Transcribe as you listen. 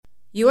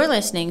You are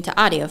listening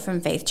to audio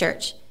from Faith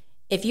Church.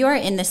 If you are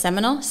in the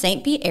Seminole,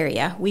 St. Pete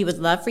area, we would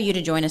love for you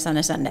to join us on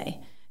a Sunday.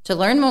 To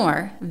learn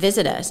more,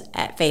 visit us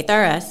at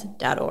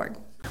faithrs.org.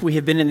 We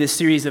have been in this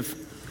series of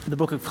the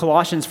book of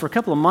Colossians for a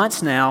couple of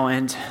months now,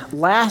 and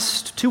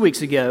 2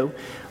 weeks ago,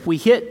 we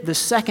hit the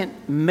second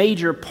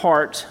major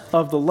part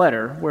of the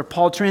letter where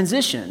Paul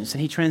transitions, and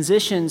he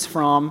transitions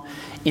from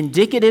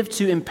indicative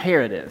to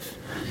imperative,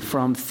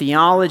 from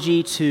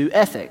theology to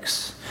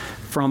ethics,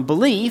 from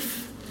belief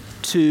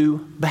to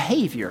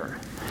behavior.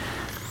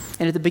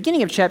 And at the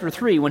beginning of chapter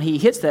 3, when he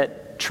hits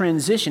that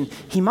transition,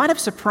 he might have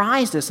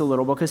surprised us a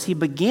little because he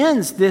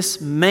begins this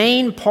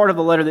main part of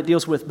the letter that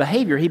deals with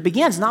behavior. He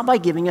begins not by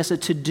giving us a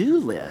to-do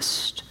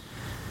list,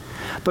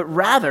 but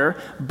rather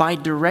by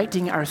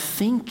directing our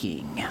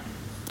thinking.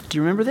 Do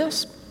you remember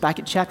this? Back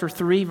at chapter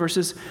 3,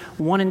 verses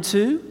 1 and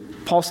 2,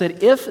 Paul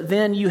said, "If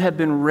then you have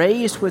been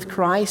raised with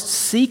Christ,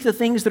 seek the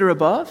things that are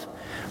above,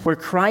 where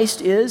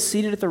Christ is,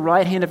 seated at the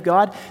right hand of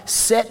God.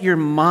 Set your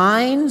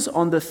minds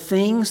on the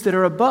things that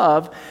are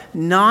above,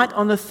 not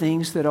on the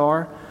things that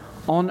are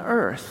on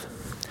earth."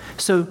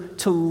 So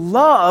to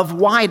love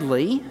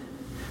widely,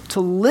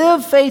 to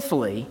live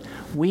faithfully,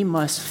 we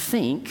must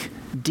think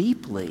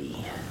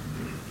deeply.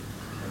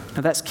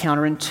 Now that's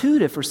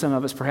counterintuitive for some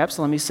of us, perhaps.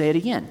 So let me say it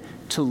again.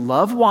 To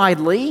love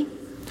widely,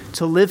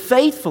 to live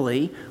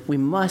faithfully, we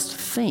must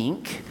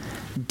think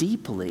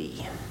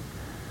deeply.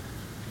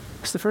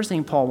 It's the first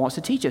thing Paul wants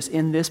to teach us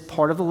in this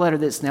part of the letter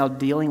that's now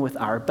dealing with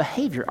our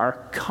behavior, our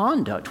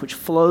conduct, which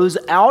flows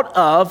out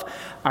of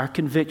our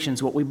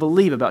convictions, what we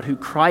believe about who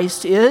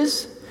Christ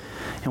is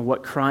and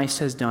what Christ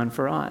has done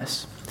for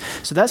us.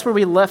 So that's where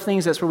we left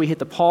things. That's where we hit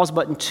the pause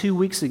button 2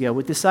 weeks ago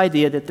with this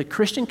idea that the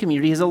Christian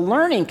community is a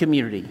learning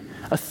community,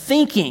 a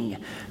thinking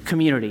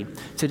community.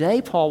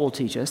 Today, Paul will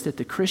teach us that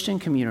the Christian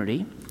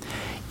community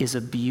is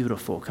a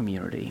beautiful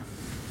community.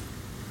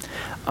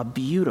 A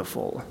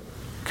beautiful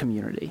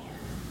community.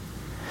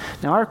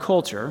 Now, our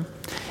culture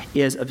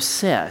is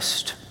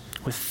obsessed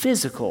with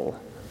physical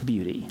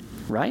beauty,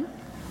 right?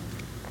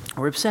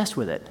 We're obsessed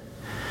with it.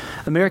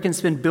 Americans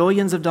spend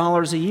billions of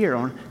dollars a year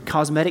on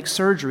cosmetic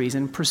surgeries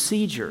and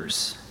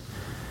procedures.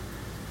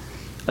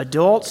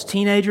 Adults,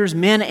 teenagers,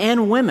 men,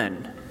 and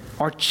women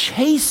are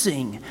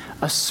chasing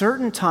a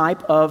certain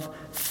type of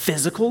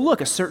physical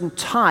look, a certain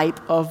type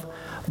of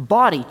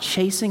body,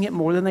 chasing it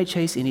more than they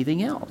chase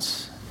anything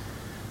else.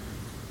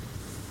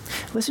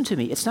 Listen to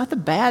me, it's not the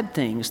bad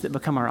things that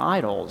become our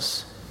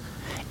idols.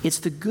 It's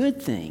the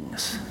good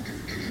things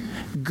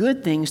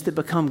that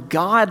become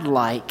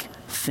God-like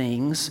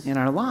things in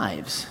our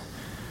lives.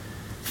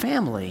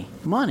 Family,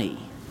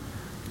 money,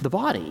 the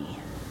body.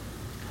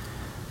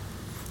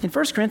 In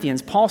 1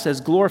 Corinthians, Paul says,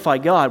 glorify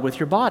God with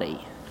your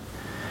body.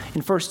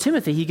 In 1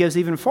 Timothy, he goes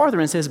even farther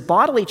and says,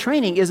 bodily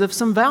training is of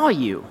some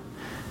value.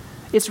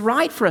 It's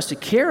right for us to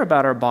care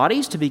about our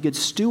bodies, to be good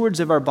stewards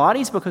of our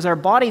bodies, because our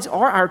bodies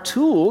are our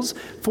tools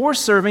for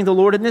serving the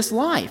Lord in this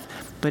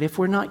life. But if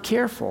we're not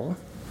careful,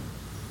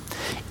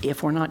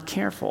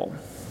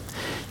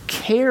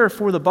 care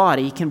for the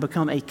body can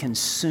become a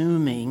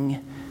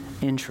consuming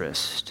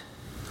interest.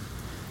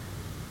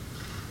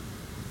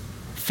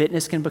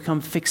 Fitness can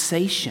become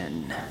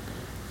fixation.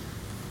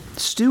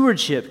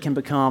 Stewardship can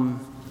become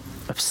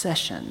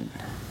obsession.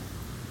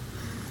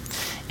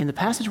 In the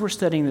passage we're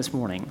studying this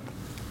morning,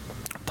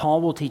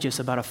 Paul will teach us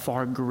about a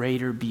far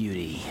greater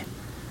beauty.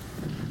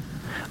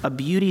 A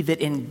beauty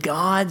that in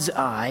God's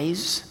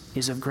eyes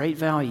is of great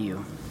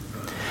value.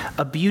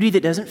 A beauty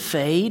that doesn't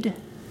fade,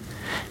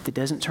 that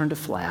doesn't turn to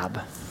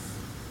flab.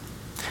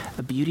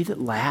 A beauty that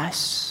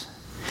lasts.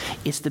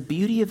 It's the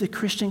beauty of the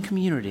Christian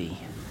community.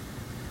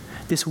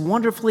 This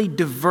wonderfully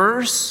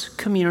diverse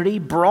community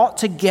brought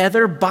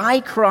together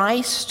by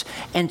Christ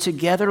and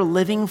together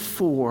living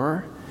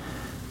for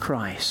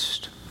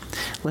Christ.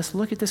 Let's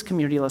look at this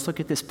community. Let's look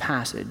at this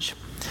passage.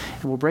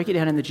 And we'll break it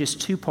down into just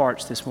 2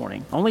 parts this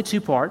morning. Only 2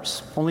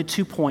 parts, only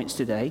 2 points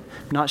today.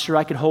 I'm not sure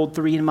I could hold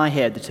 3 in my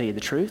head, to tell you the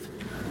truth.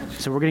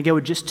 So we're going to go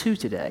with just 2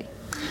 today.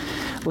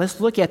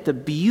 Let's look at the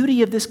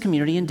beauty of this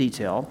community in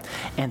detail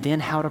and then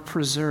how to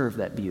preserve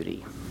that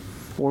beauty.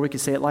 Or we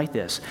could say it like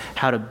this: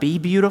 how to be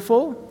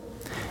beautiful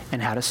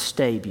and how to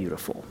stay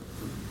beautiful.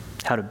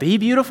 How to be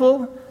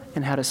beautiful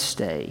and how to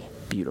stay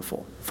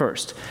beautiful.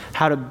 First,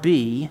 how to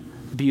be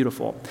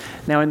beautiful.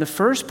 Now, in the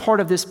first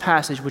part of this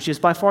passage, which is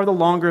by far the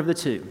longer of the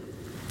 2,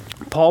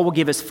 Paul will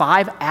give us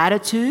 5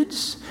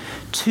 attitudes,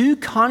 2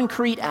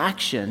 concrete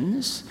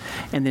actions,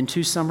 and then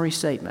 2 summary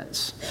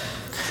statements.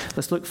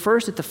 Let's look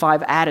first at the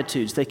 5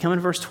 attitudes. They come in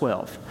verse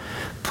 12.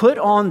 Put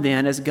on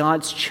then, as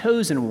God's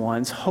chosen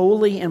ones,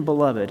 holy and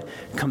beloved,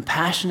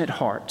 compassionate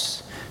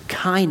hearts,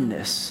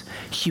 kindness,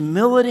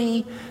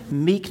 humility,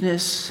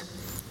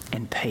 meekness,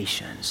 and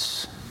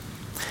patience.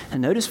 And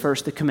notice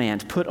first the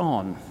command, put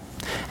on,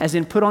 as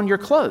in put on your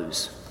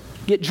clothes.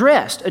 Get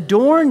dressed,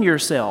 adorn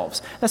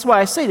yourselves. That's why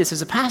I say this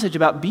is a passage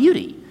about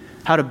beauty.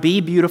 how to be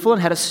beautiful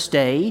and how to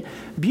stay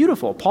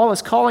beautiful. Paul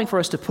is calling for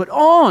us to put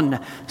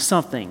on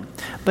something,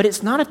 but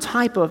it's not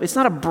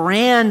a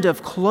brand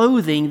of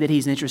clothing that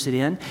he's interested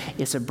in.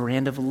 It's a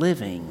brand of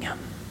living.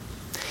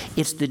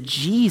 It's the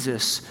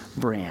Jesus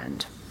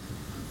brand.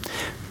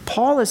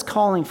 Paul is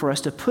calling for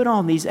us to put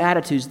on these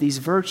attitudes, these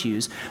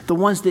virtues, the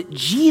ones that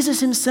Jesus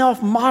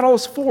himself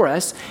models for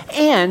us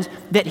and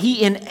that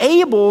he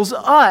enables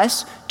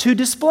us to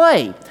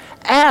display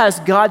as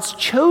God's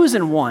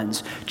chosen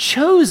ones,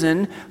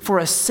 chosen for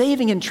a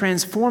saving and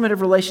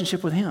transformative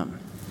relationship with him.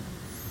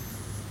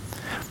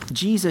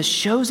 Jesus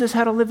shows us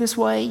how to live this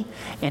way,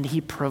 and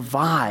he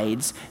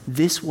provides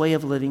this way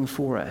of living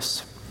for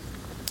us.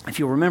 If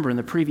you'll remember in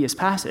the previous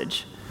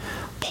passage,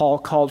 Paul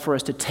called for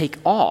us to take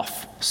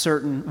off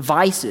certain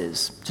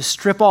vices, to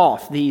strip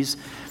off these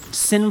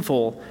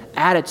sinful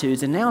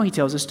attitudes, and now he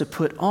tells us to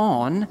put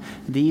on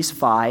these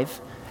 5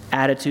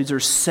 attitudes or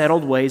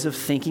settled ways of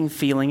thinking,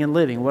 feeling, and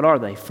living. What are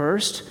they?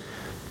 First,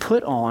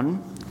 put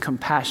on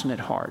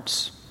compassionate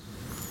hearts.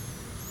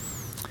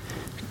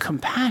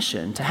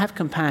 Compassion, to have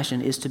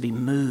compassion, is to be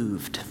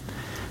moved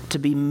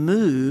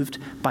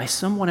by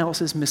someone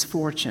else's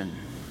misfortune.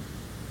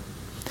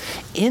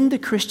 In the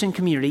Christian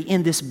community,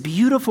 in this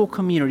beautiful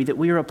community that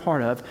we are a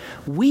part of,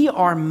 we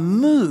are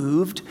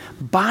moved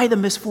by the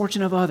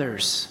misfortune of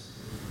others.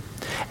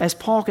 As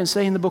Paul can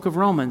say in the book of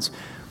Romans,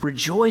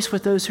 rejoice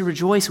with those who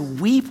rejoice,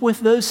 weep with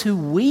those who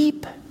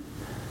weep.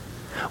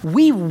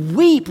 We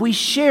weep, we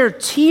share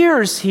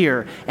tears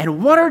here.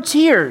 And what are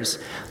tears?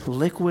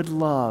 Liquid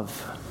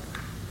love.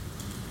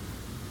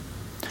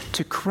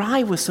 To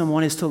cry with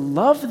someone is to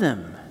love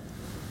them.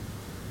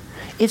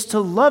 It's to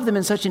love them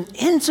in such an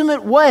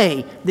intimate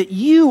way that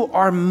you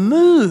are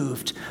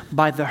moved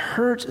by the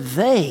hurt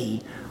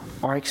they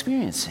are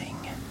experiencing.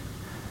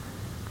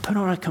 Put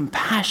on a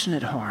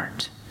compassionate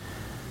heart.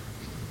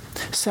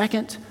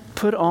 Second,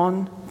 put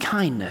on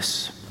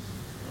kindness.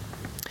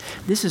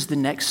 This is the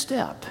next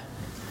step.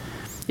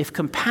 If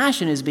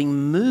compassion is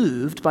being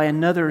moved by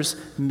another's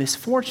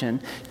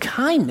misfortune,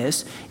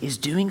 kindness is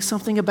doing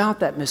something about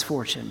that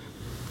misfortune.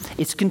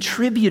 It's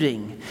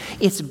contributing.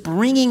 It's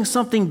bringing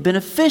something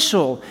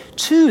beneficial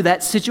to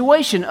that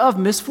situation of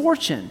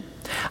misfortune.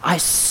 I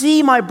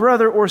see my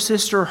brother or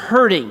sister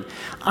hurting.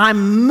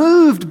 I'm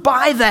moved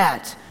by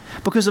that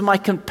because of my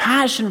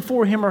compassion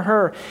for him or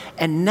her.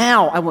 And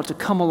now I want to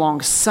come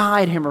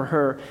alongside him or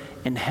her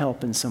and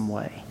help in some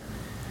way,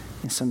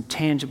 in some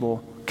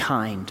tangible,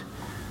 kind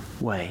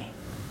way.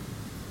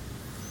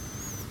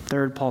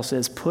 Third, Paul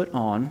says, put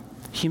on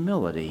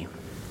humility.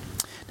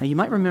 Now, you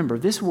might remember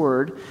this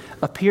word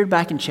appeared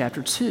back in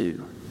chapter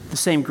 2. The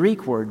same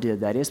Greek word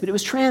did, that is, but it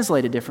was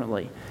translated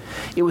differently.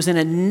 It was in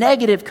a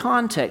negative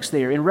context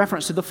there in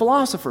reference to the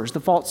philosophers, the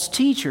false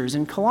teachers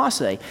in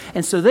Colossae.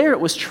 And so there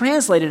it was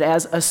translated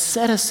as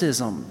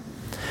asceticism.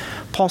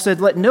 Paul said,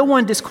 let no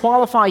one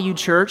disqualify you,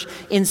 church,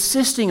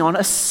 insisting on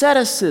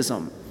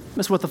asceticism.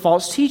 That's what the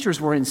false teachers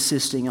were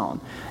insisting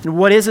on. And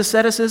what is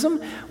asceticism?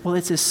 Well,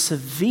 it's a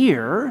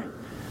severe,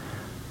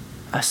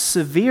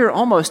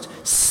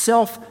 almost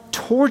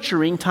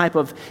self-torturing type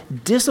of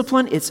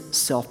discipline. It's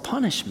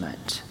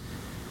self-punishment.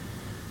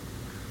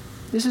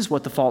 This is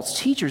what the false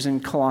teachers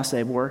in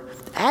Colossae were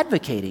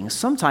advocating,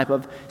 some type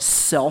of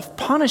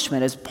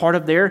self-punishment as part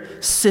of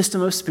their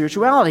system of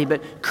spirituality.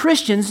 But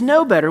Christians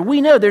know better.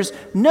 We know there's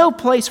no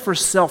place for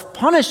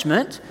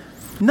self-punishment,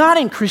 not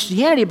in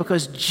Christianity,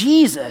 because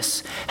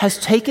Jesus has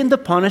taken the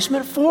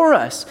punishment for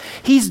us.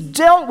 He's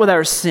dealt with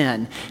our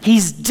sin.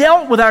 He's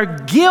dealt with our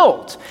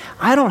guilt.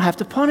 I don't have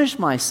to punish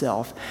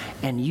myself,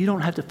 and you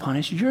don't have to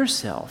punish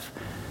yourself.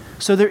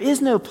 So there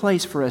is no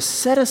place for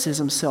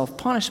asceticism,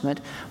 self-punishment,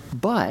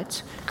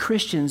 but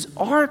Christians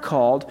are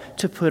called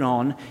to put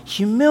on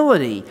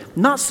humility,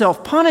 not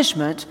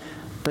self-punishment,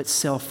 but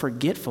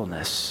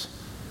self-forgetfulness.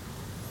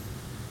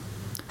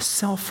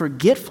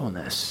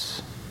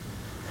 Self-forgetfulness.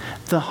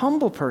 The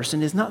humble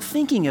person is not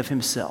thinking of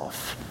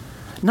himself,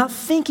 not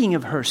thinking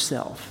of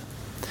herself.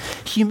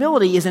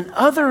 Humility is an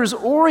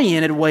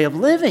others-oriented way of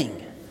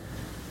living.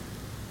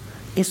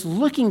 It's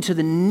looking to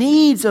the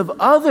needs of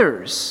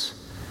others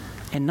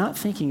and not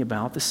thinking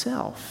about the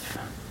self.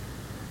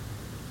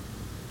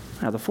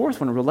 Now, the fourth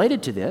one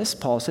related to this,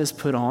 Paul says,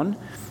 put on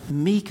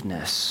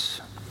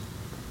meekness.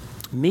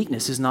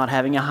 Meekness is not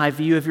having a high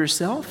view of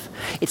yourself.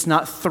 It's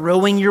not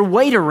throwing your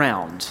weight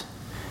around.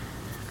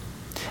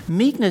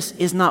 Meekness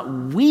is not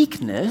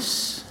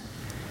weakness.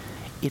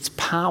 It's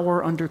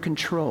power under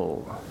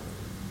control.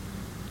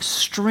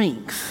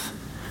 Strength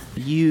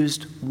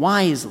used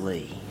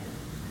wisely.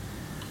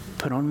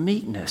 Put on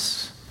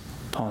meekness,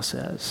 Paul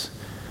says.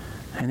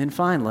 And then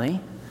finally,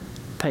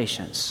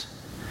 patience.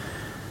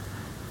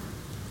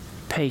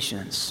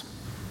 Patience.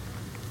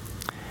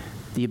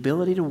 The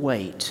ability to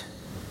wait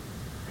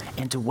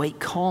and to wait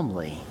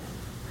calmly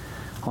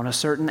on a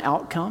certain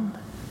outcome.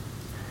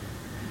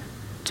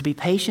 To be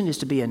patient is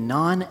to be a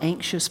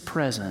non-anxious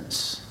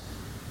presence.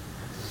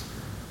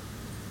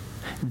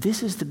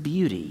 This is the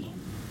beauty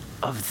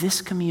of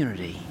this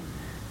community.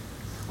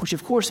 which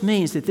of course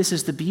means that this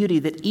is the beauty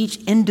that each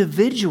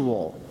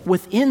individual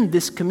within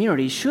this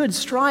community should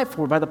strive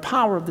for by the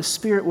power of the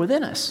Spirit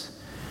within us.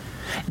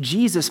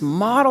 Jesus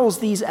models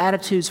these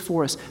attitudes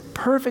for us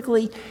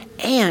perfectly,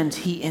 and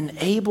he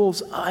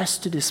enables us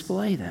to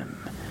display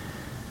them.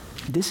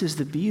 This is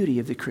the beauty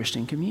of the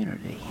Christian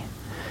community.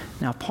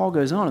 Now, Paul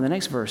goes on in the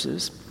next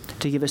verses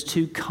to give us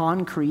two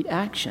concrete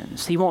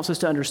actions. He wants us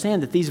to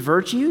understand that these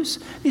virtues,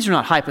 these are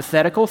not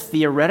hypothetical,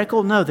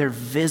 theoretical. No, they're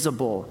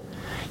visible.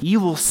 You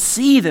will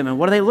see them. And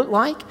what do they look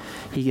like?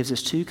 He gives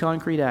us two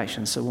concrete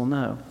actions, so we'll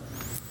know.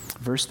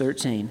 Verse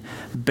 13,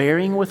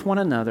 bearing with one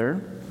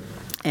another,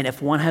 and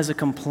if one has a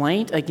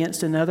complaint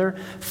against another,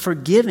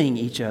 forgiving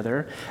each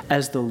other,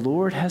 as the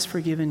Lord has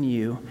forgiven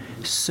you,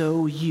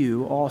 so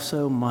you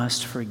also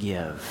must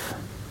forgive.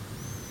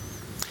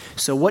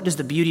 So what does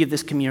the beauty of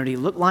this community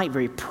look like?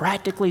 Very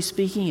practically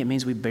speaking, it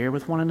means we bear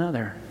with one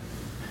another.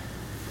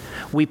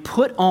 We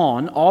put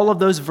on all of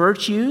those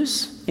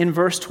virtues in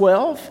verse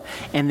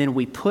 12, and then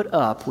we put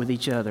up with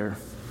each other.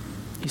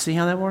 You see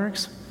how that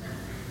works?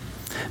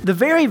 The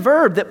very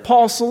verb that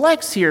Paul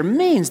selects here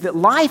means that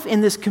life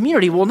in this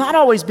community will not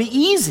always be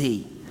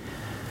easy.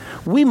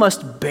 We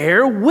must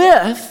bear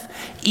with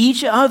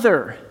each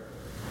other.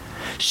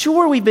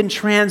 Sure, we've been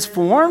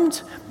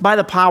transformed by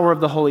the power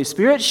of the Holy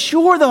Spirit.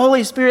 Sure, the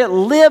Holy Spirit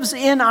lives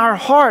in our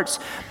hearts,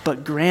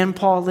 but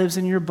Grandpa lives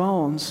in your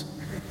bones.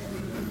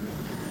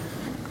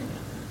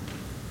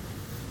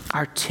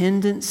 Our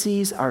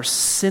tendencies, our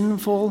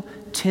sinful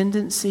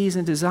tendencies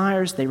and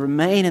desires, they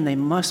remain and they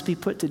must be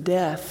put to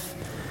death.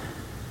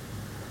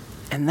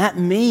 And that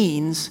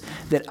means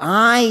that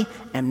I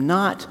am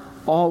not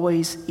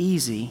always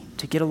easy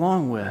to get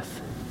along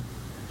with.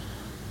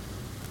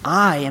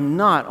 I am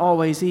not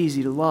always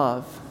easy to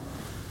love.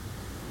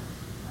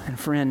 And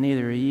friend,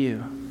 neither are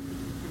you.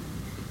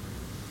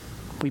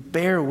 We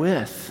bear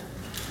with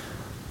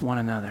one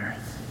another.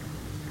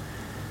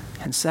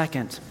 And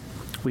second,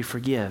 we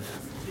forgive.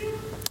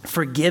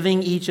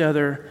 Forgiving each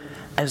other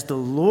as the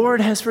Lord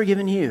has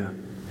forgiven you,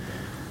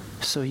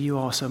 so you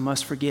also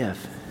must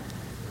forgive.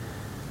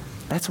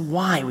 That's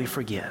why we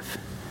forgive,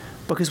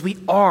 because we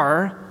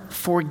are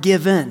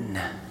forgiven.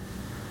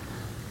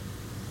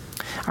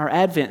 Our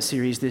Advent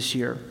series this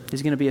year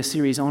is going to be a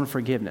series on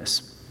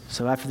forgiveness.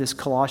 So after this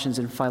Colossians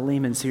and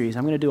Philemon series,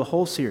 I'm going to do a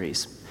whole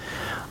series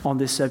on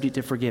this subject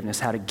of forgiveness,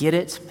 how to get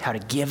it, how to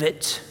give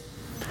it.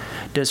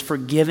 Does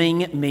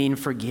forgiving mean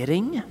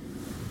forgetting?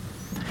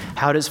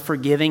 How does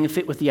forgiving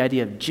fit with the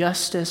idea of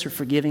justice, or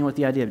forgiving with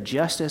the idea of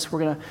justice? We're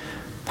going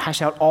to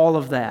hash out all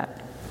of that.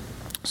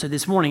 So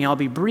this morning, I'll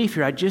be brief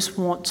here. I just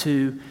want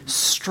to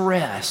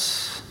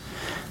stress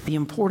the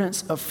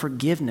importance of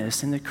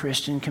forgiveness in the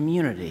Christian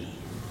community.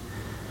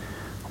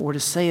 Or to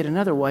say it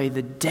another way,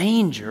 the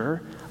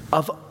danger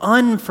of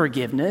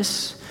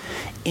unforgiveness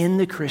in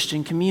the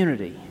Christian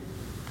community.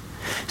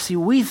 See,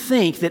 we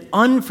think that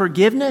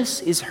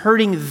unforgiveness is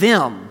hurting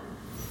them,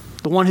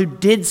 the one who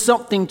did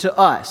something to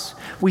us.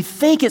 We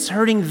think it's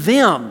hurting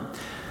them,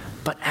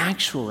 but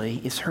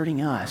actually it's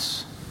hurting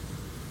us.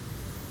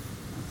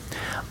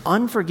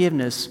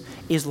 Unforgiveness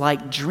is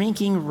like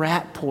drinking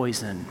rat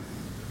poison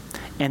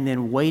and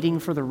then waiting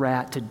for the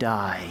rat to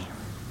die.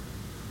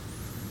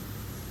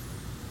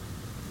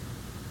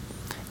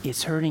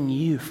 It's hurting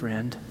you,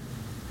 friend.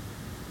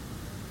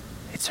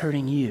 It's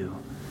hurting you.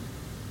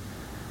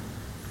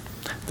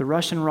 The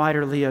Russian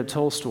writer Leo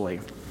Tolstoy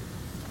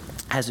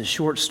has a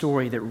short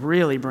story that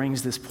really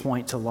brings this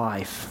point to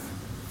life.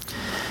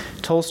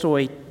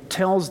 Tolstoy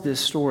tells this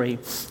story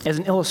as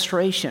an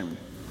illustration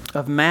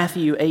of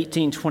Matthew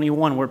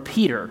 18:21, where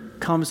Peter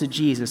comes to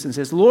Jesus and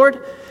says,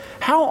 "Lord,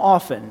 how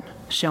often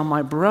shall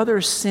my brother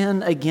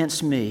sin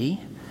against me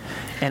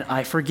and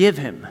I forgive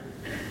him?"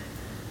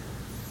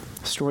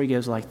 The story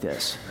goes like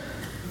this.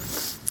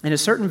 In a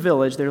certain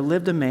village, there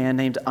lived a man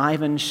named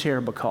Ivan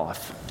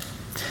Shcherbakov.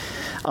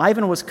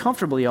 Ivan was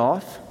comfortably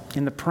off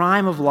in the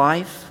prime of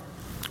life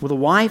with a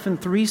wife and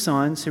 3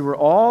 sons who were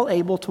all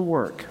able to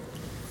work.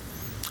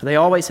 They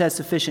always had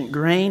sufficient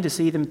grain to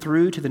see them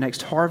through to the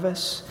next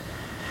harvest.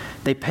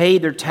 They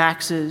paid their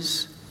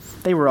taxes.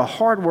 They were a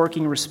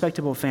hardworking,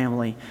 respectable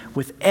family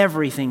with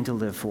everything to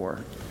live for.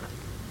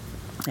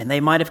 And they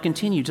might have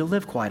continued to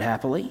live quite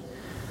happily.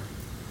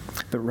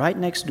 But right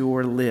next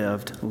door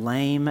lived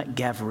lame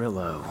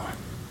Gavrilo.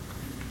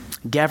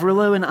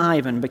 Gavrilo and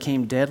Ivan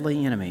became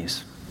deadly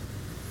enemies.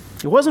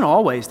 It wasn't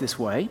always this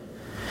way.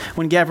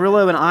 When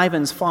Gavrilo and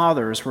Ivan's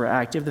fathers were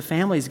active, the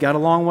families got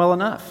along well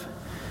enough.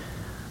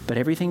 But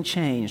everything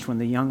changed when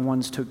the young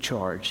ones took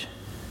charge.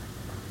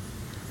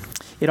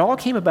 It all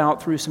came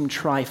about through some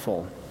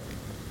trifle.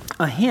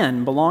 A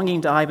hen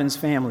belonging to Ivan's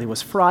family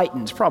was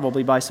frightened,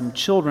 probably by some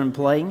children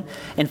playing,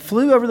 and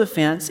flew over the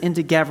fence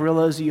into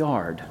Gavrilo's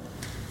yard.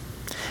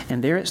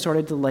 And there it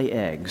started to lay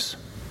eggs.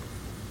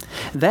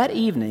 That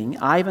evening,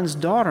 Ivan's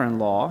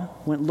daughter-in-law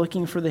went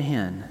looking for the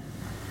hen.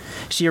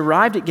 She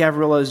arrived at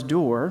Gavrilo's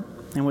door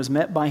and was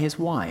met by his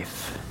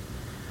wife.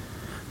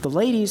 The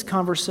lady's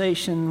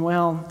conversation,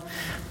 well,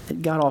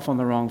 it got off on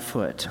the wrong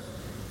foot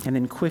and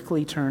then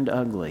quickly turned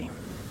ugly.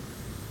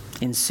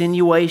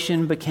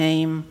 Insinuation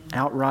became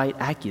outright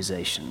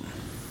accusation.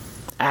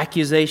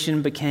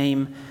 Accusation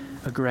became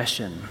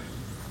aggression.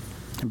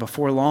 And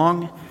before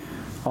long,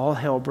 all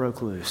hell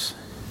broke loose.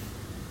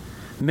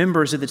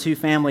 Members of the two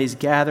families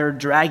gathered,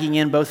 dragging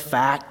in both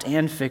fact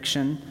and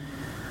fiction.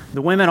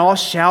 The women all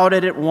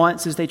shouted at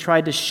once as they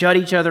tried to shut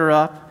each other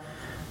up,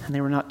 and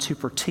they were not too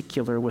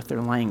particular with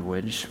their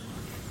language.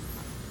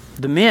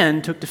 The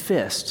men took to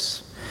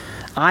fists,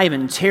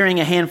 Ivan tearing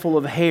a handful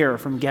of hair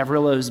from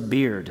Gavrilo's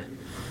beard.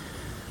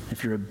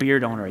 If you're a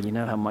beard owner, you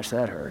know how much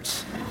that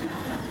hurts.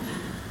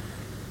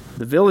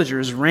 The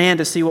villagers ran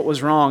to see what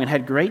was wrong and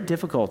had great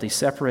difficulty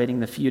separating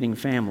the feuding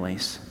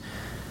families.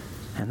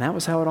 And that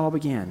was how it all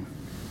began,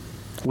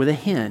 with a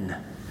hen,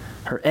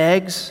 her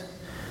eggs,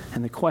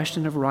 and the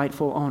question of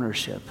rightful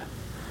ownership.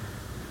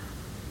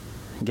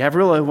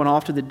 Gavrilo went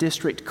off to the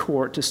district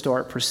court to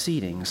start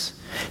proceedings.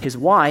 His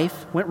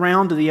wife went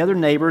round to the other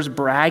neighbors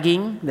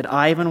bragging that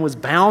Ivan was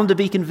bound to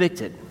be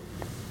convicted.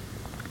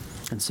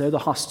 And so the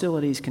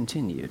hostilities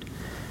continued.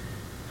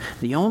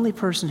 The only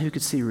person who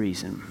could see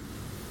reason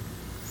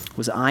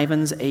was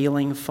Ivan's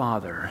ailing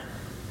father.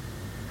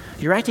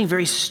 "You're acting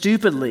very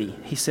stupidly,"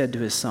 he said to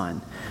his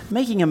son,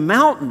 "making a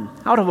mountain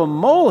out of a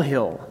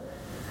molehill.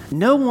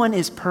 No one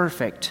is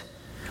perfect.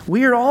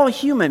 We are all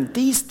human.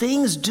 These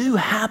things do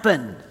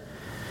happen.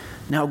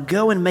 Now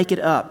go and make it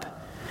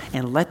up,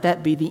 and let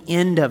that be the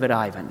end of it,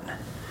 Ivan.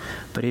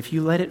 But if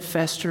you let it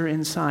fester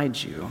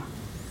inside you,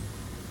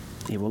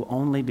 it will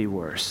only be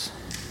worse."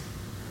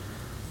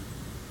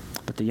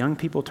 But the young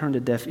people turned a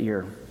deaf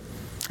ear.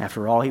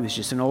 After all, he was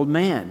just an old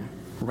man,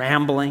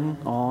 rambling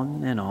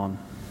on and on.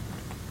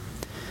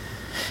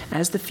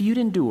 As the feud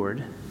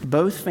endured,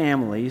 both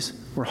families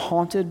were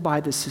haunted by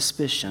the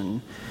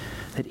suspicion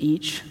that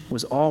each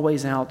was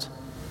always out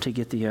to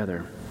get the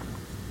other.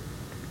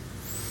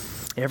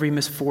 Every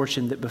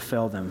misfortune that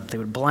befell them, they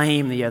would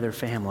blame the other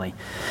family.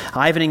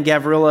 Ivan and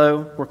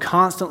Gavrilo were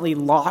constantly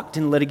locked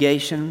in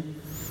litigation,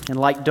 and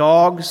like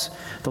dogs,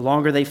 the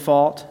longer they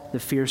fought, the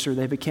fiercer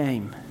they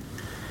became.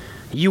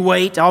 "You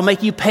wait, I'll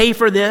make you pay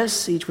for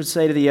this," each would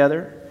say to the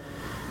other.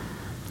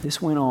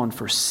 This went on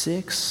for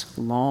 6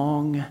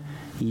 long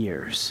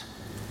years.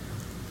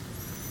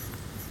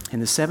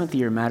 In the 7th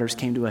year, matters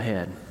came to a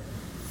head.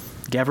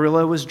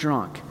 Gavrilo was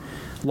drunk,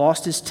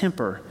 lost his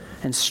temper,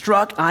 and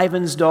struck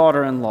Ivan's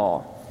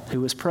daughter-in-law,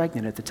 who was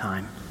pregnant at the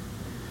time.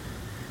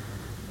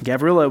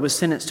 Gavrilo was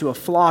sentenced to a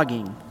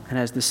flogging, and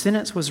as the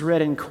sentence was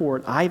read in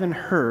court, Ivan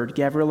heard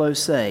Gavrilo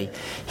say,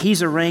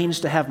 "He's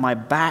arranged to have my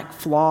back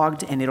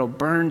flogged, and it'll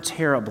burn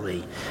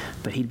terribly,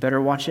 but he'd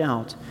better watch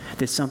out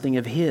that something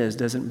of his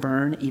doesn't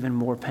burn even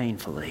more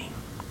painfully."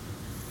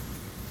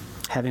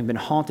 Having been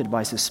haunted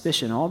by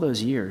suspicion all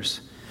those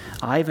years,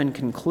 Ivan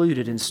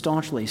concluded, and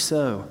staunchly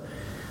so,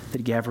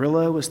 that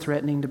Gavrilo was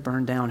threatening to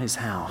burn down his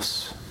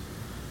house.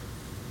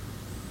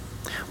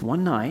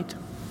 One night,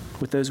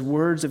 with those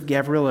words of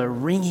Gavrilo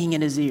ringing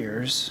in his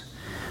ears,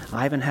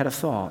 Ivan had a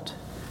thought.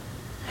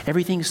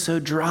 Everything's so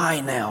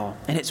dry now,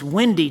 and it's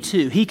windy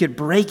too. He could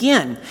break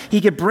in.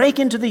 He could break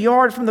into the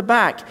yard from the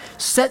back,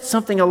 set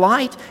something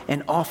alight,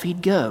 and off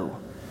he'd go.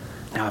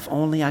 Now, if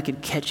only I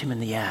could catch him in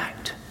the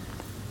act.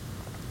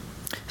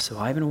 So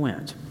Ivan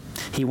went.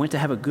 He went to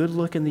have a good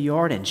look in the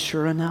yard, and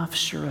sure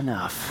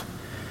enough,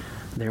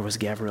 there was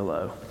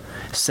Gavrilo,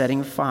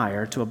 setting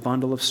fire to a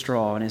bundle of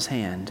straw in his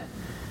hand.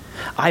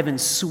 Ivan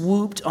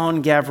swooped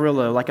on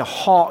Gavrilo like a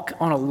hawk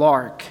on a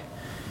lark.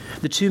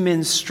 The two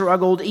men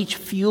struggled, each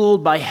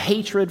fueled by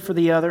hatred for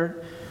the other,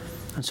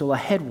 until a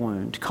head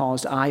wound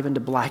caused Ivan to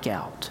black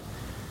out.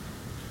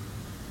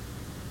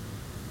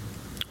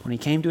 When he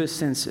came to his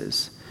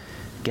senses,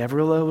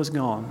 Gavrilo was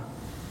gone,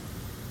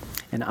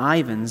 and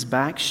Ivan's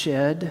back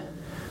shed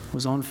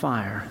was on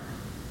fire.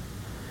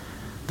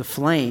 The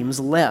flames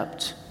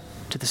leapt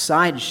to the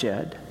side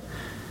shed,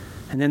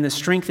 and then the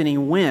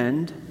strengthening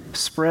wind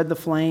spread the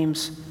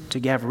flames to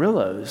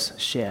Gavrilo's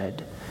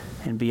shed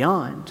and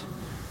beyond.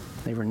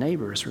 They were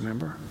neighbors,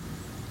 remember?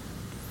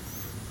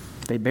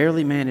 They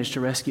barely managed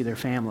to rescue their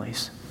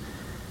families.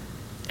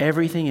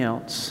 Everything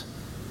else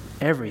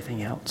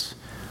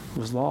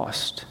was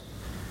lost.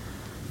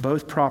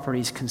 Both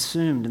properties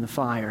consumed in the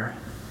fire.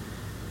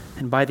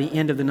 And by the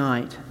end of the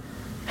night,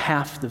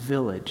 half the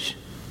village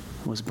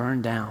was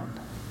burned down.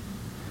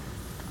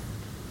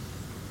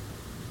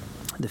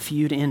 The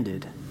feud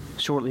ended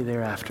shortly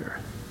thereafter.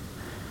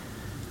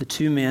 The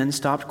two men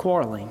stopped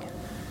quarreling,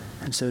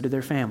 and so did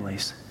their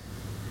families.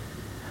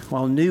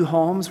 While new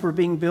homes were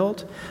being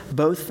built,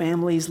 both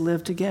families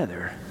lived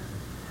together.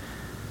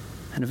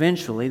 And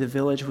eventually, the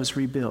village was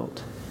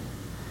rebuilt.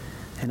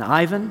 And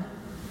Ivan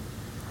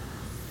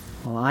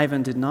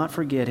did not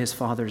forget his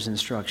father's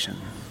instruction.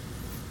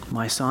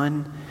 "My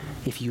son,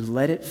 if you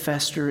let it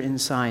fester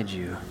inside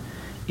you,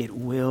 it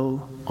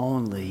will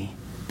only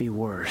be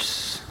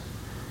worse.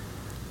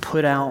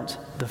 Put out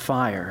the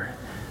fire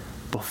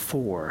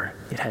before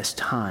it has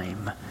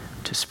time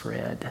to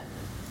spread."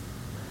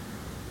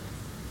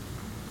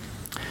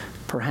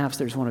 Perhaps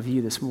there's one of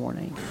you this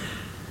morning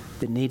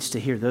that needs to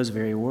hear those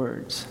very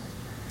words.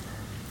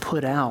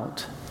 Put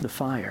out the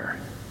fire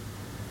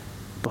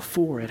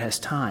before it has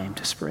time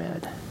to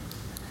spread.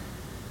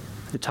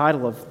 The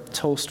title of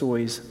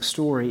Tolstoy's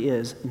story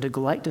is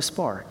Neglect a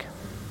Spark.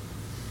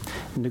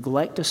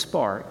 Neglect a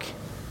spark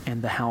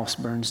and the house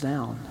burns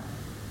down.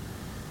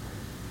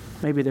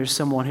 Maybe there's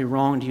someone who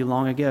wronged you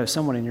long ago,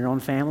 someone in your own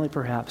family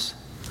perhaps,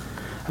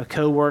 a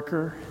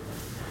coworker,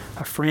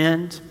 a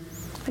friend,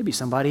 maybe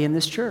somebody in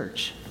this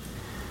church,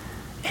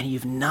 and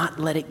you've not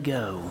let it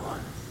go.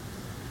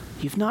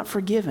 You've not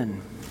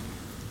forgiven.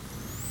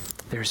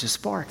 There's a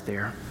spark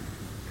there.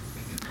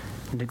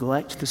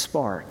 Neglect the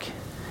spark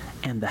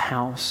and the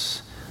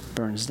house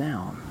burns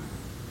down.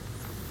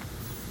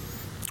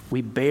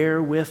 We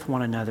bear with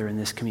one another in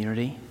this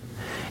community,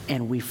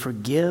 and we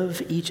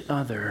forgive each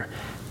other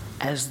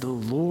as the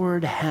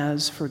Lord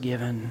has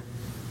forgiven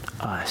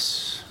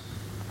us.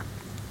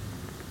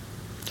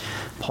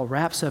 Paul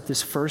wraps up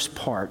this first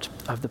part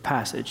of the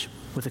passage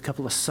with a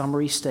couple of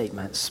summary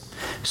statements,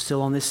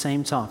 still on this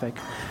same topic,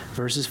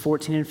 verses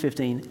 14 and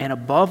 15. And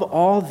above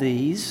all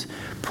these,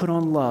 put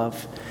on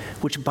love,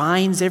 which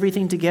binds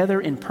everything together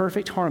in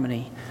perfect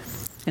harmony.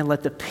 And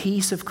let the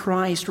peace of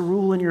Christ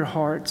rule in your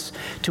hearts,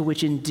 to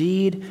which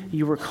indeed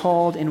you were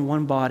called in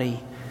one body,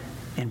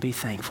 and be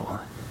thankful.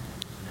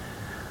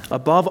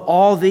 Above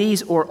all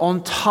these, or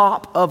on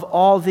top of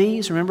all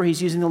these, remember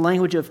he's using the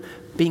language of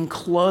being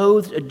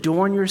clothed,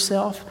 adorn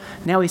yourself.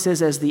 Now he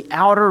says, as the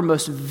outer,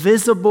 most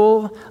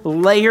visible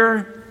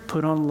layer,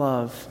 put on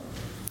love.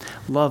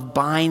 Love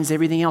binds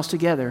everything else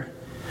together,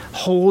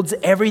 holds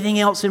everything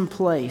else in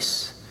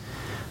place.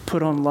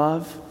 Put on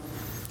love.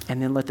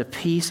 And then let the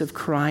peace of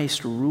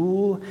Christ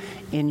rule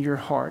in your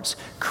hearts.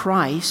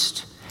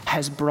 Christ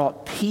has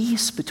brought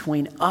peace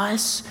between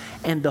us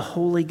and the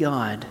holy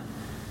God.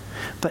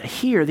 But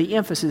here the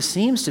emphasis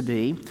seems to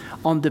be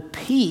on the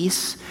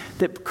peace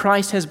that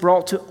Christ has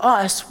brought to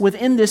us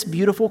within this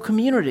beautiful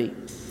community.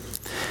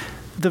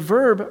 The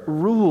verb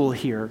rule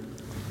here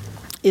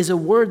is a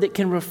word that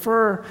can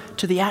refer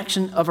to the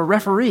action of a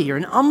referee or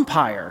an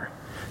umpire,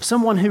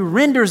 someone who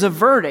renders a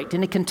verdict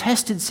in a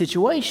contested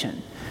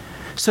situation.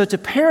 So to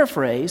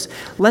paraphrase,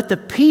 let the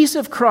peace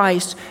of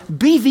Christ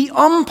be the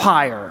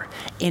umpire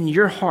in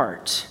your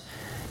heart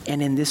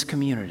and in this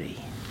community.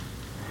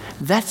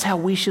 That's how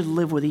we should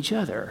live with each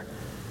other.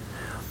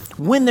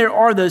 When there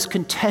are those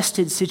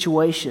contested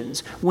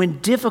situations, when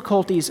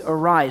difficulties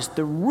arise,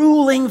 the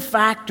ruling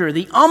factor,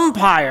 the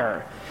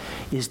umpire,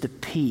 is the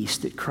peace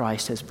that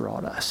Christ has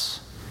brought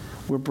us.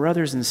 We're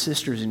brothers and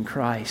sisters in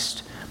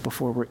Christ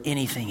before we're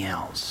anything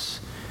else.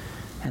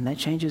 And that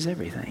changes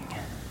everything.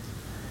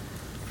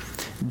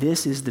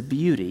 This is the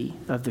beauty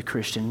of the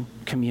Christian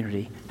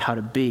community, how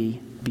to be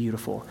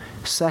beautiful.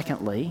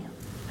 Secondly,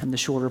 and the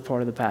shorter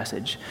part of the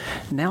passage,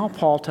 now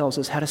Paul tells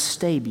us how to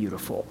stay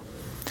beautiful,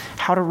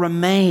 how to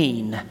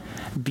remain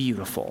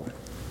beautiful.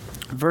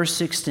 Verse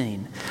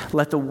 16,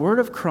 let the word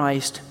of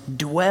Christ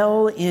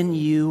dwell in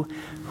you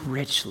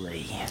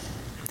richly.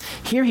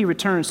 Here he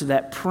returns to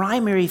that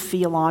primary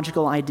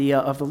theological idea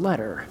of the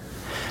letter,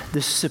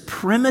 the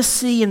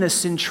supremacy and the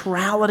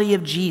centrality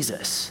of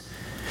Jesus.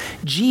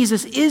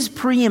 Jesus is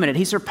preeminent.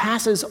 He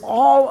surpasses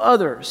all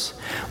others.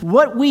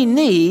 What we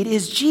need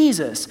is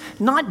Jesus,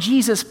 not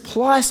Jesus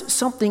plus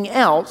something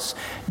else,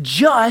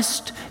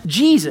 just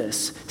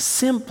Jesus,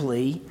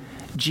 simply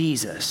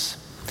Jesus.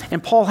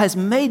 And Paul has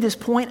made this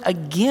point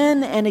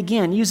again and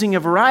again, using a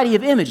variety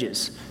of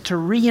images to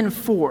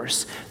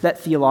reinforce that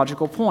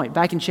theological point.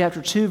 Back in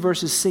chapter 2,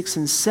 verses 6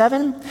 and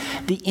 7,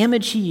 the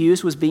image he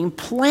used was being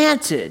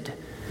planted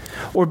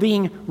or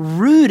being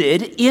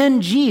rooted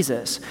in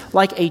Jesus.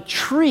 Like a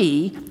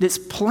tree that's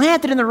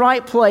planted in the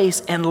right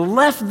place and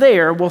left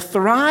there will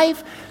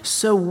thrive,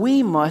 so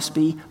we must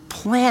be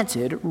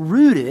planted,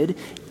 rooted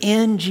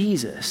in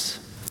Jesus.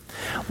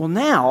 Well,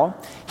 now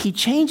he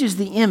changes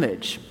the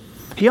image.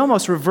 He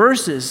almost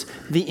reverses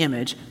the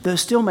image, though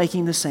still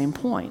making the same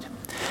point.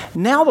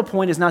 Now the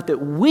point is not that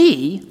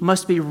we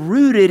must be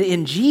rooted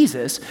in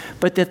Jesus,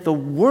 but that the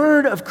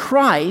word of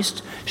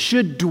Christ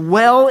should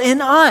dwell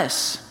in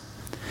us.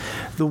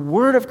 The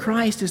word of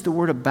Christ is the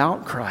word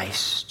about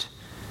Christ.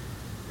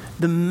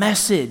 The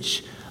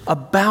message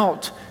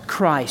about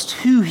Christ,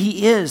 who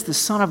he is, the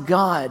Son of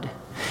God,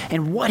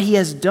 and what he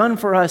has done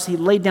for us. He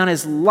laid down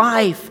his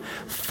life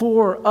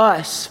for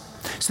us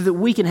so that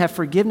we can have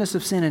forgiveness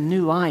of sin and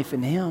new life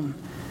in him.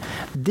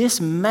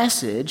 This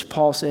message,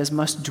 Paul says,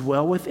 must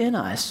dwell within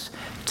us,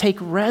 take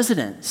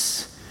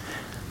residence,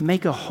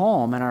 make a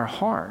home in our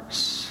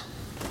hearts.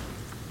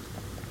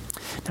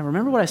 Now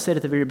remember what I said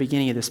at the very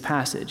beginning of this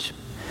passage.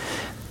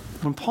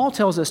 When Paul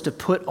tells us to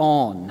put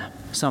on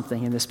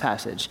something in this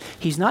passage,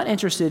 he's not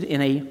interested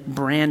in a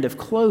brand of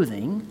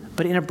clothing,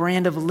 but in a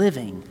brand of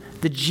living,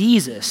 the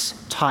Jesus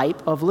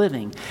type of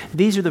living.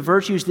 These are the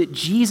virtues that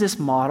Jesus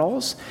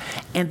models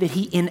and that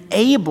he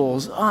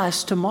enables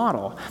us to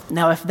model.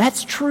 Now, if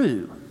that's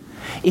true,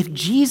 If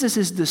Jesus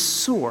is the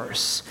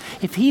source,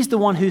 if he's the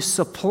one who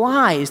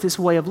supplies this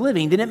way of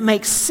living, then it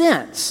makes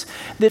sense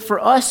that for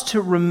us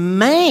to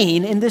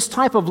remain in this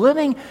type of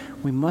living,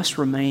 we must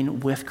remain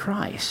with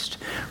Christ,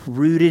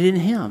 rooted in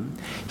him,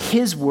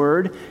 his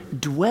word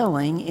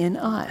dwelling in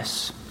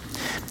us.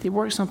 It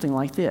works something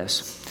like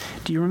this.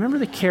 Do you remember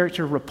the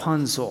character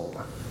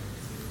Rapunzel?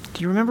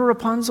 Do you remember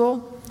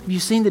Rapunzel? Have you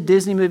seen the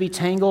Disney movie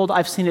Tangled?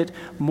 I've seen it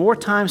more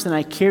times than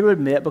I care to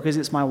admit because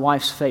it's my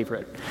wife's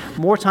favorite.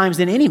 More times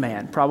than any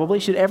man probably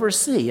should ever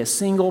see a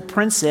single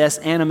princess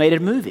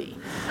animated movie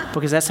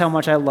because that's how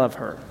much I love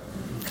her.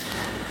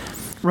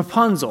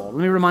 Rapunzel,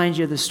 let me remind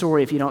you of the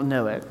story if you don't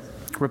know it.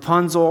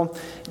 Rapunzel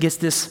gets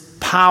this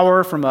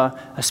power from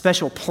a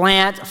special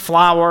plant, a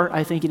flower,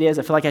 I think it is.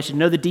 I feel like I should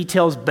know the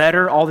details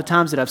better all the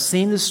times that I've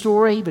seen the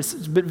story, but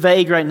it's a bit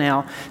vague right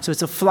now. So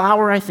it's a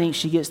flower, I think.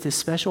 She gets this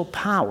special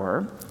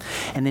power,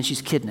 and then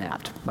she's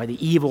kidnapped by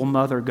the evil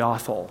Mother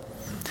Gothel.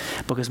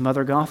 Because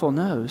Mother Gothel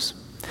knows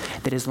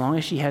that as long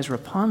as she has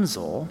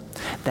Rapunzel,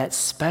 that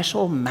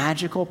special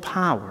magical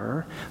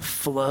power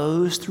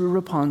flows through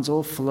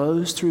Rapunzel,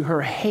 flows through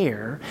her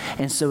hair.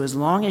 And so as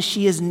long as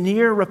she is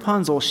near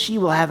Rapunzel, she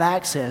will have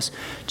access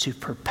to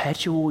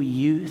perpetual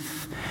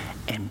youth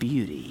and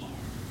beauty.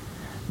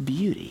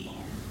 Beauty.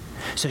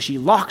 So she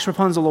locks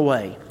Rapunzel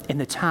away in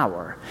the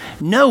tower,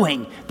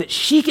 knowing that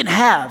she can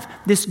have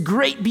this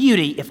great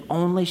beauty if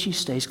only she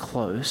stays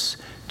close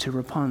to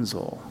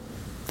Rapunzel.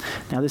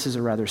 Now, this is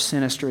a rather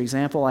sinister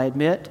example, I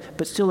admit,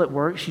 but still it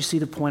works. You see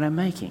the point I'm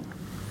making.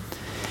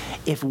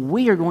 If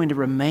we are going to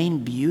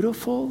remain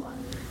beautiful,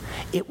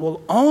 it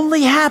will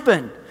only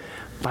happen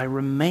by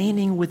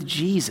remaining with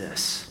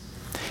Jesus.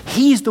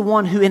 He's the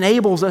one who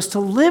enables us to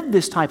live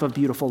this type of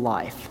beautiful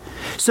life.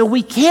 So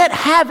we can't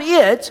have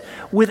it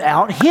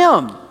without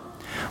him.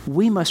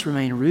 We must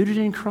remain rooted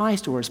in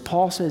Christ, or as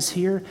Paul says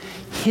here,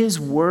 his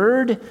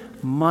word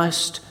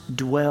must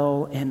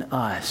dwell in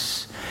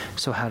us.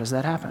 So how does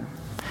that happen?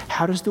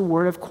 How does the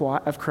word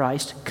of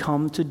Christ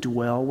come to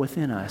dwell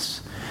within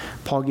us?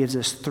 Paul gives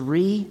us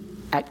 3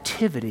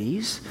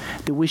 activities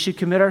that we should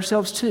commit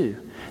ourselves to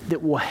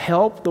that will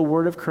help the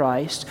word of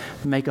Christ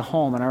make a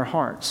home in our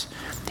hearts.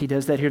 He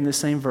does that here in the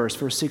same verse,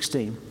 verse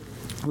 16.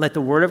 Let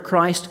the word of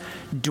Christ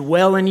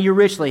dwell in you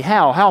richly.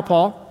 How? How,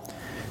 Paul?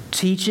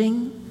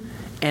 Teaching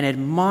and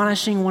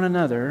admonishing one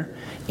another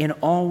in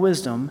all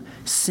wisdom,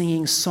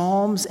 singing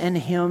psalms and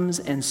hymns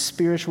and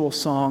spiritual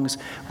songs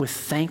with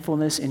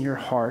thankfulness in your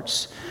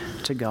hearts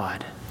to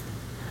God.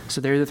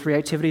 So there the 3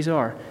 activities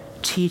are.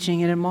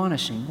 Teaching and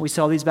admonishing. We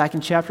saw these back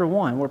in chapter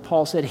 1 where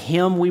Paul said,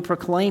 him we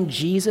proclaim,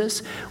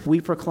 Jesus. We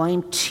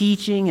proclaim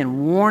teaching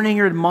and warning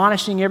or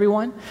admonishing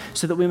everyone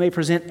so that we may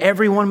present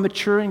everyone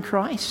mature in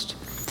Christ.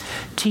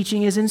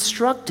 Teaching is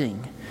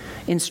instructing.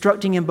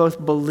 Instructing in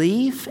both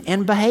belief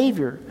and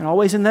behavior, and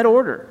always in that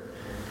order.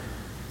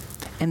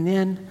 And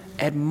then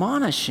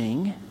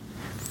admonishing.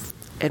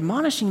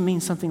 Admonishing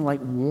means something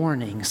like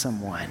warning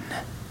someone.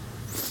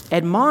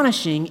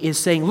 Admonishing is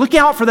saying, look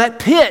out for that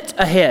pit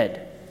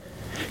ahead.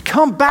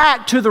 Come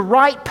back to the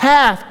right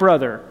path,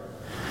 brother.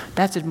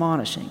 That's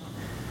admonishing.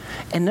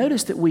 And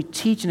notice that we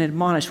teach and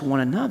admonish one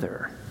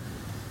another.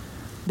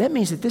 That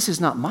means that this is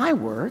not my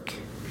work.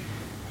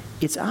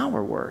 It's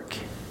our work.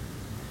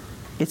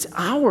 It's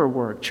our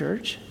work,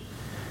 church.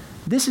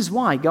 This is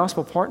why,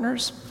 gospel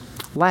partners,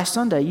 last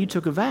Sunday you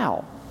took a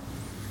vow.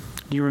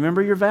 Do you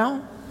remember your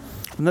vow?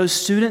 When those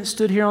students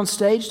stood here on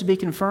stage to be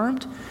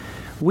confirmed,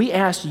 we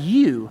asked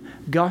you,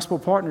 gospel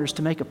partners,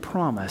 to make a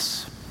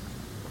promise.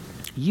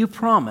 You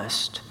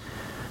promised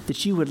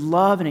that you would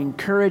love and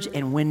encourage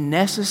and, when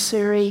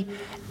necessary,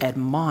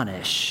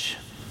 admonish.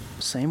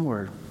 Same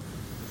word.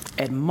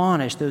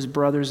 Admonish those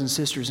brothers and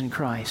sisters in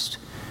Christ.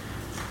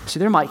 See,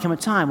 there might come a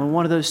time when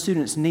one of those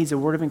students needs a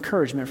word of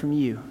encouragement from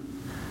you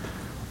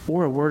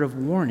or a word of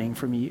warning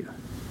from you.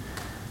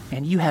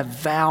 And you have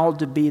vowed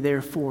to be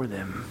there for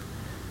them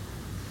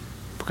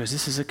because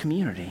this is a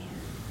community.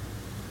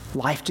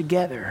 Life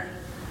together.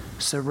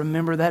 So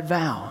remember that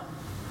vow.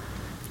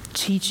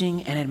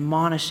 Teaching and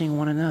admonishing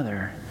one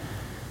another.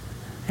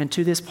 And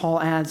to this,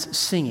 Paul adds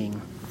singing.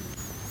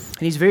 And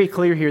he's very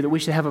clear here that we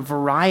should have a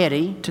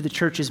variety to the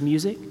church's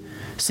music.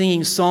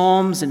 Singing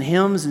psalms and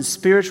hymns and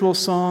spiritual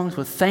songs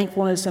with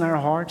thankfulness in our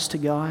hearts to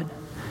God.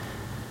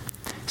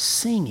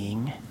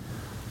 Singing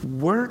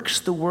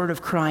works the word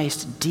of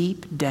Christ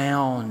deep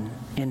down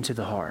into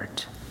the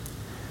heart.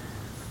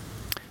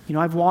 You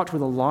know, I've walked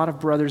with a lot of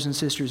brothers and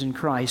sisters in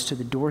Christ to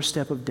the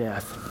doorstep of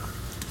death.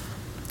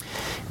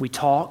 We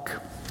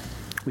talk,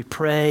 we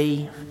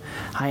pray,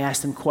 I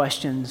ask them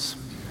questions.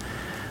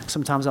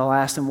 Sometimes I'll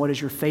ask them, what is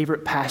your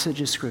favorite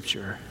passage of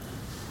Scripture?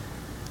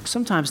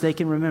 Sometimes they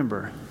can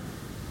remember.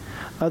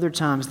 Other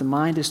times the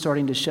mind is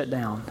starting to shut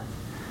down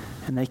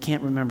and they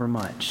can't remember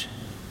much.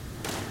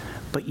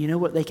 But you know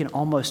what they can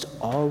almost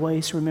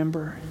always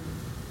remember?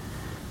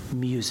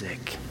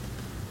 Music.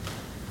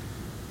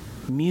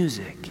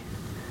 Music.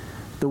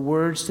 The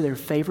words to their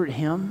favorite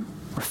hymn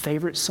or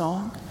favorite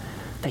song,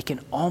 they can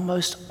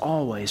almost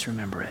always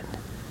remember it.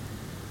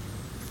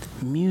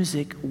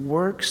 Music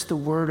works the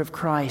word of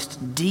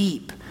Christ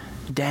deep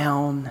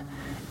down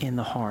in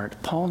the heart.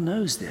 Paul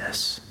knows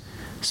this,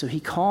 so he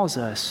calls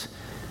us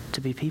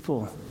to be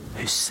people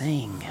who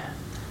sing.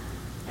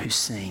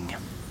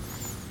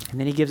 And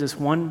then he gives us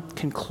one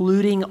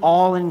concluding,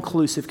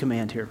 all-inclusive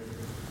command here.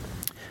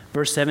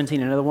 Verse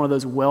 17, another one of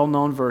those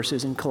well-known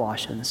verses in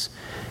Colossians.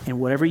 And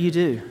whatever you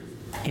do,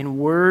 in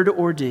word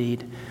or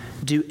deed,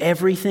 do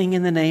everything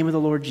in the name of the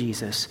Lord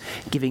Jesus,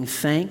 giving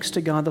thanks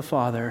to God the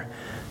Father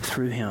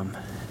through him.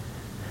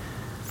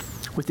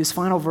 With this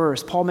final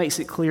verse, Paul makes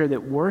it clear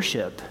that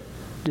worship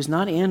does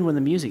not end when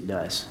the music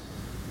does.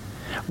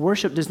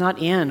 Worship does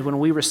not end when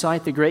we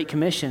recite the Great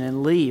Commission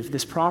and leave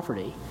this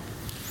property.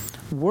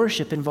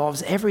 Worship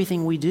involves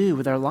everything we do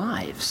with our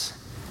lives.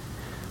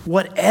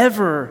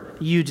 Whatever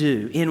you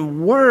do,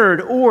 in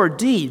word or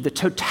deed, the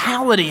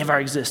totality of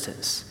our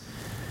existence,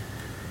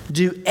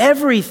 do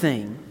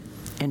everything,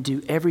 and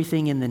do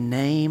everything in the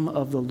name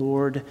of the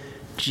Lord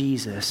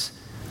Jesus,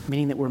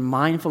 meaning that we're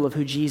mindful of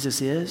who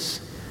Jesus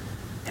is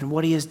and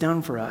what he has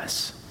done for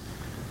us.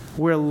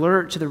 We're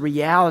alert to the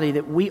reality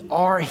that we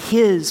are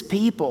his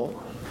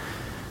people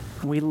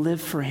and we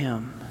live for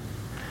him.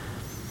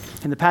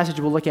 In the passage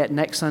we'll look at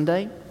next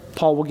Sunday,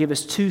 Paul will give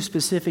us two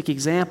specific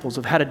examples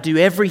of how to do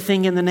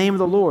everything in the name of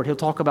the Lord. He'll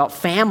talk about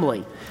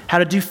family, how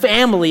to do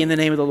family in the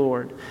name of the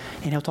Lord.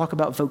 And he'll talk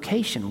about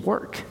vocation,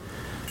 work,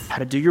 how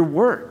to do your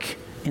work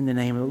in the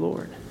name of the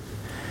Lord.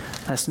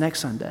 That's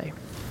next Sunday.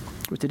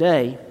 But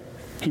today,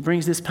 he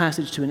brings this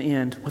passage to an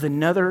end with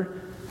another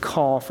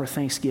call for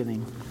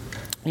thanksgiving.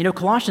 You know,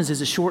 Colossians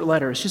is a short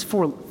letter. It's just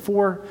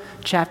four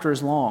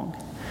chapters long.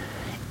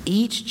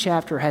 Each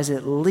chapter has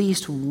at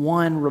least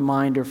one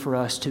reminder for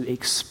us to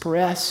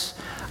express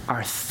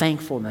our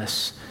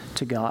thankfulness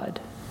to God.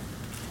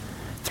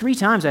 3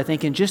 times, I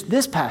think, in just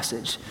this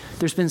passage,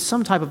 there's been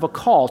some type of a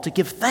call to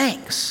give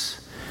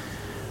thanks.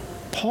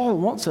 Paul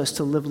wants us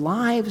to live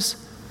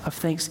lives of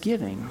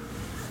thanksgiving.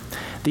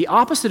 The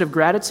opposite of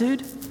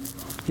gratitude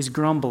is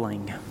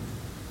grumbling.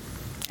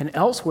 And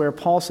elsewhere,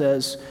 Paul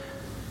says,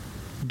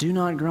 do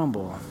not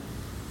grumble.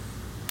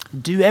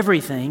 Do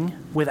everything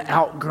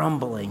without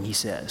grumbling, he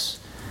says.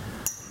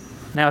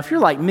 Now, if you're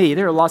like me,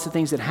 there are lots of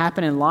things that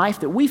happen in life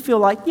that we feel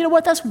like, you know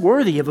what, that's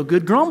worthy of a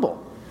good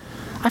grumble.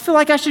 I feel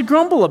like I should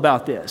grumble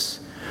about this.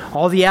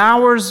 All the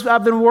hours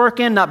I've been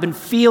working, not been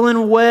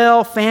feeling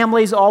well,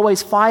 family's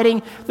always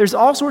fighting. There's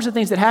all sorts of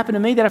things that happen to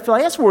me that I feel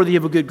like that's worthy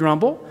of a good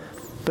grumble.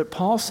 But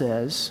Paul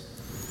says,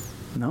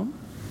 no,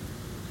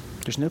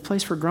 there's no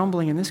place for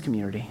grumbling in this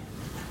community.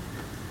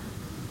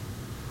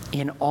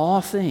 In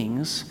all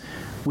things,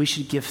 we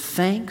should give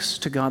thanks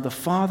to God the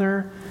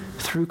Father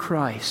through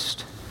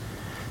Christ.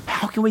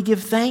 How can we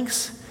give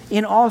thanks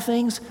in all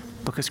things?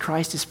 Because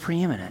Christ is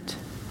preeminent.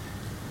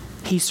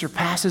 He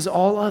surpasses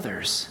all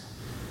others.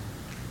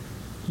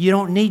 You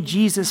don't need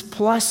Jesus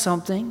plus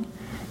something.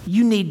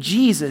 You need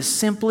Jesus,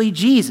 simply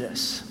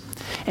Jesus.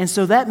 And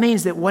so that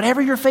means that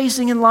whatever you're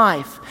facing in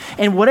life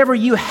and whatever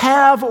you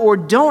have or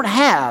don't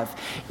have,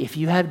 if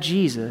you have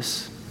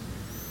Jesus,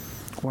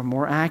 or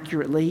more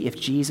accurately, if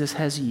Jesus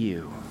has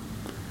you,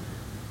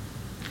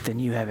 then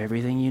you have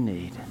everything you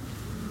need.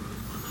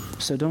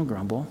 So don't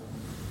grumble.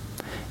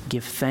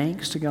 Give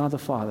thanks to God the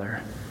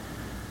Father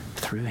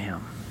through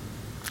him.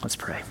 Let's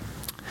pray.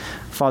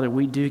 Father,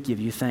 we do give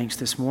you thanks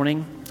this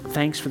morning.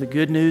 Thanks for the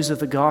good news of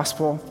the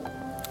gospel,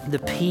 the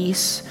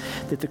peace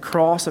that the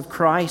cross of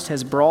Christ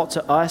has brought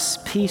to us,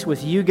 peace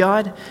with you,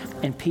 God,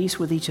 and peace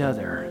with each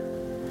other.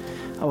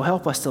 Oh,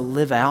 help us to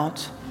live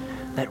out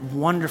that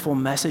wonderful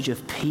message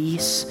of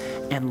peace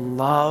and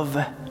love.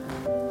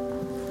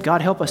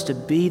 God, help us to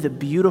be the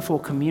beautiful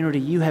community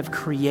you have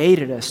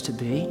created us to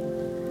be,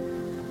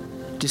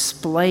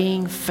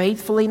 displaying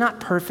faithfully,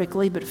 not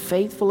perfectly, but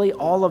faithfully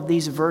all of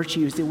these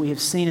virtues that we have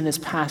seen in this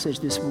passage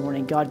this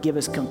morning. God, give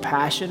us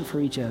compassion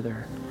for each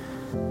other.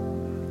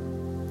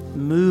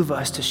 Move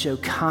us to show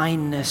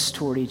kindness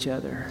toward each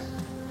other.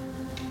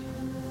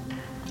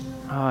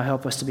 Oh,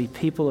 help us to be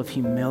people of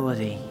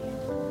humility,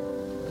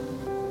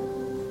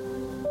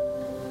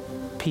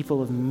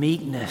 people of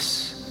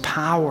meekness,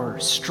 power,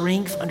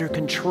 strength under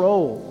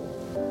control.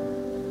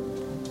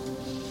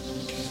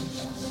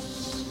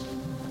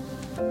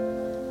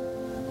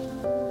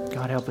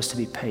 God, help us to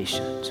be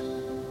patient.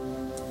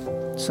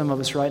 Some of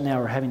us right now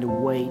are having to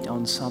wait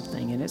on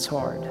something, and it's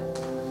hard.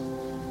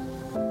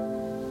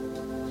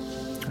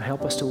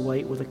 Help us to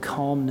wait with a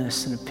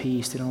calmness and a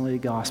peace that only the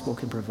gospel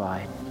can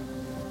provide.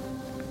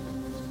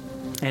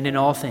 And in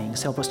all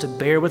things, help us to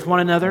bear with one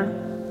another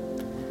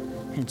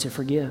and to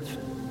forgive.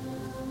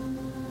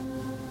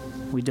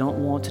 We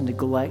don't want to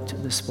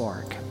neglect the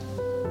spark.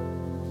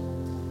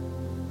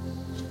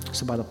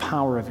 So by the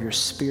power of your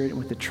Spirit and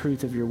with the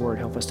truth of your word,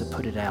 help us to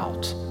put it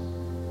out.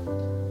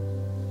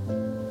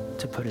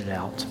 To put it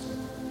out.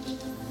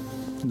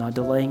 Not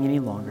delaying any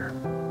longer.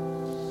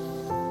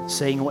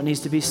 Saying what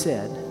needs to be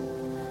said.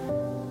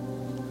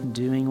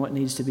 Doing what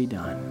needs to be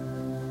done.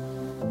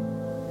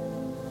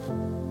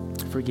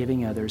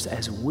 Forgiving others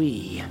as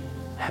we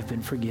have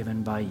been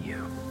forgiven by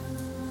you.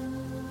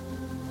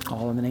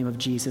 call. In the name of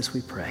Jesus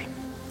we pray.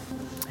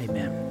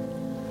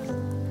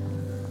 Amen.